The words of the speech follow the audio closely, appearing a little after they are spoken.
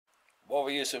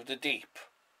Warriors of the Deep,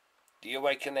 The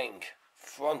Awakening,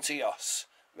 Frontios,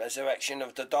 Resurrection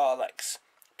of the Daleks,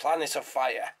 Planet of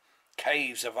Fire,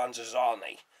 Caves of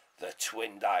Androzani, The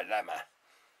Twin Dilemma,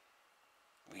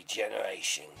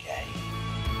 Regeneration Game.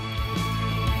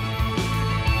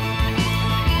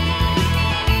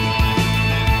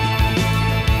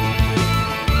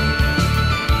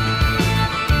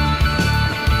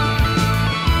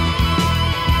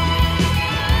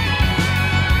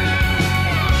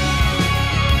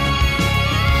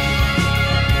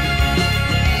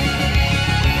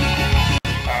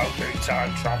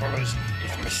 Time travellers,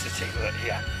 it's Mr. Tiglet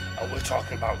here, and we're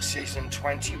talking about season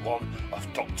 21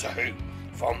 of Doctor Who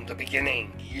from the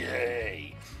beginning.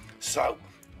 Yay! So,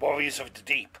 Warriors of the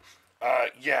Deep,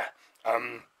 quite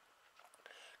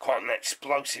an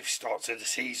explosive start to the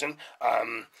season,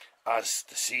 as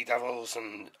the Sea Devils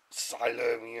and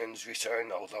Silurians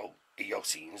return, although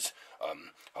Eoceans,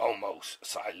 Homo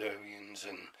Silurians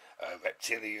and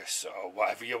Reptilius, or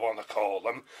whatever you want to call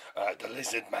them, the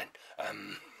lizard men,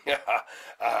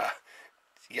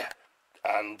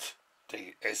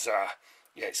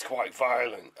 it's quite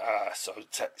violent, so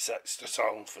sets the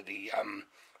tone for the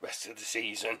rest of the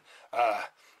season.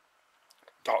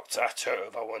 Doctor,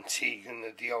 Turbo and Tegan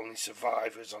are the only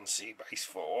survivors on Seabase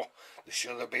 4. There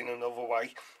should have been another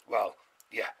way. Well,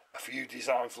 yeah, a few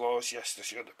design flaws, yes, there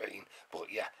should have been, but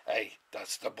yeah, hey,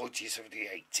 that's the budgets of the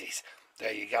 80s.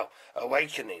 There you go.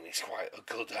 Awakening is quite a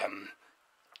good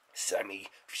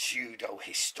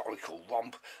semi-pseudo-historical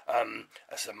romp,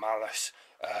 as the Malice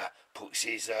puts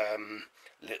his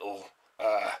little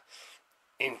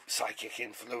psychic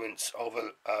influence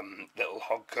over Little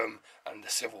Hogcom and the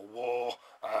Civil War,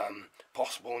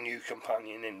 possible new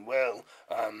companion in Will,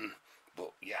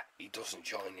 but yeah, he doesn't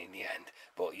join in the end.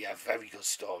 But yeah, very good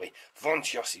story.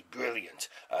 Frontios is brilliant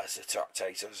as the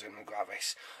Tractators and the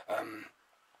Gravis.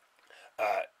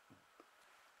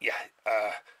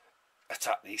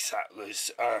 Attack these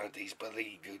settlers, these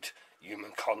beleaguered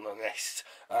human colonists,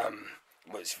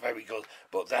 was very good.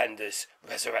 But then there's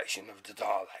Resurrection of the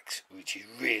Daleks, which is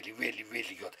really, really,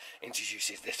 really good.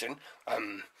 Introduces Ditton.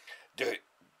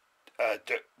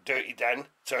 Dirty Den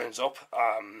turns up,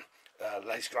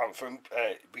 Les Grantham,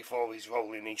 before his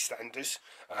role in EastEnders,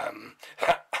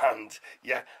 and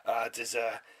yeah, there's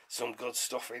some good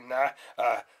stuff in there.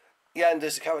 Yeah, and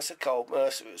there's a character called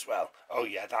Mercer as well. Oh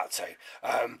yeah, that too.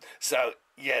 So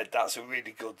yeah, that's a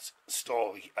really good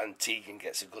story, and Tegan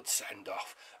gets a good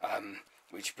send-off.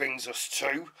 Which brings us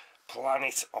to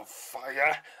Planet of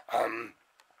Fire, and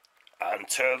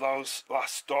Turlo's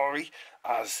last story,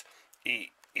 as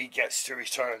he gets to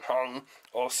return home,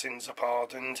 all sins are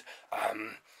pardoned,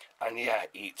 and yeah,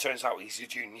 it turns out he's a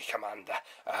junior commander,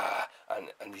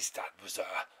 and his dad was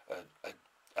a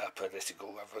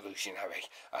political revolutionary,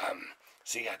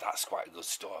 so yeah, that's quite a good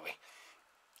story.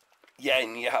 Yeah,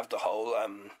 and you have the whole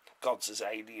gods as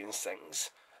aliens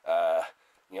things,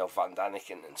 Van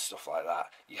Daniken and stuff like that.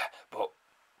 Yeah, but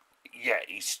yeah,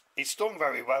 it's done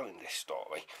very well in this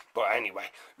story. But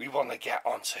anyway, we want to get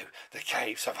onto the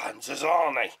Caves of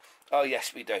Androzani. Oh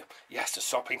yes, we do. Yes, to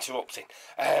stop interrupting.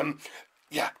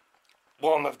 Yeah,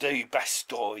 one of the best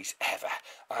stories ever.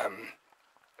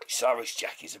 Cyrus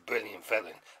Jack is a brilliant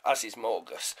villain, as is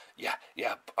Morgus. Yeah,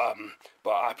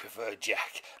 but I prefer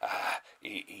Jack.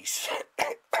 He's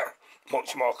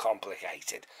much more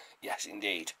complicated. Yes,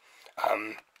 indeed.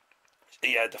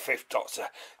 Yeah, the Fifth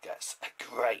Doctor gets a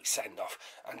great send-off,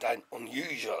 and then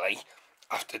unusually,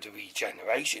 after the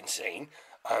regeneration scene,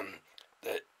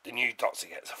 the new Doctor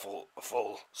gets a full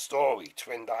story,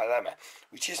 Twin Dilemma,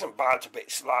 which isn't bad, a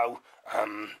bit slow.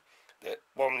 The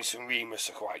Wallace and Remus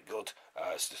are quite good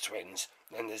as the twins.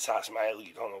 Then there's Asmael,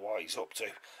 you don't know what he's up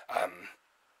to.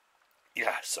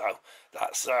 Yeah, so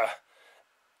that's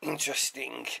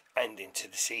interesting ending to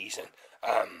the season.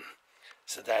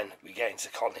 So then we get into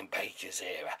Colin Baker's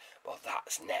era, but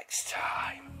that's next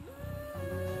time.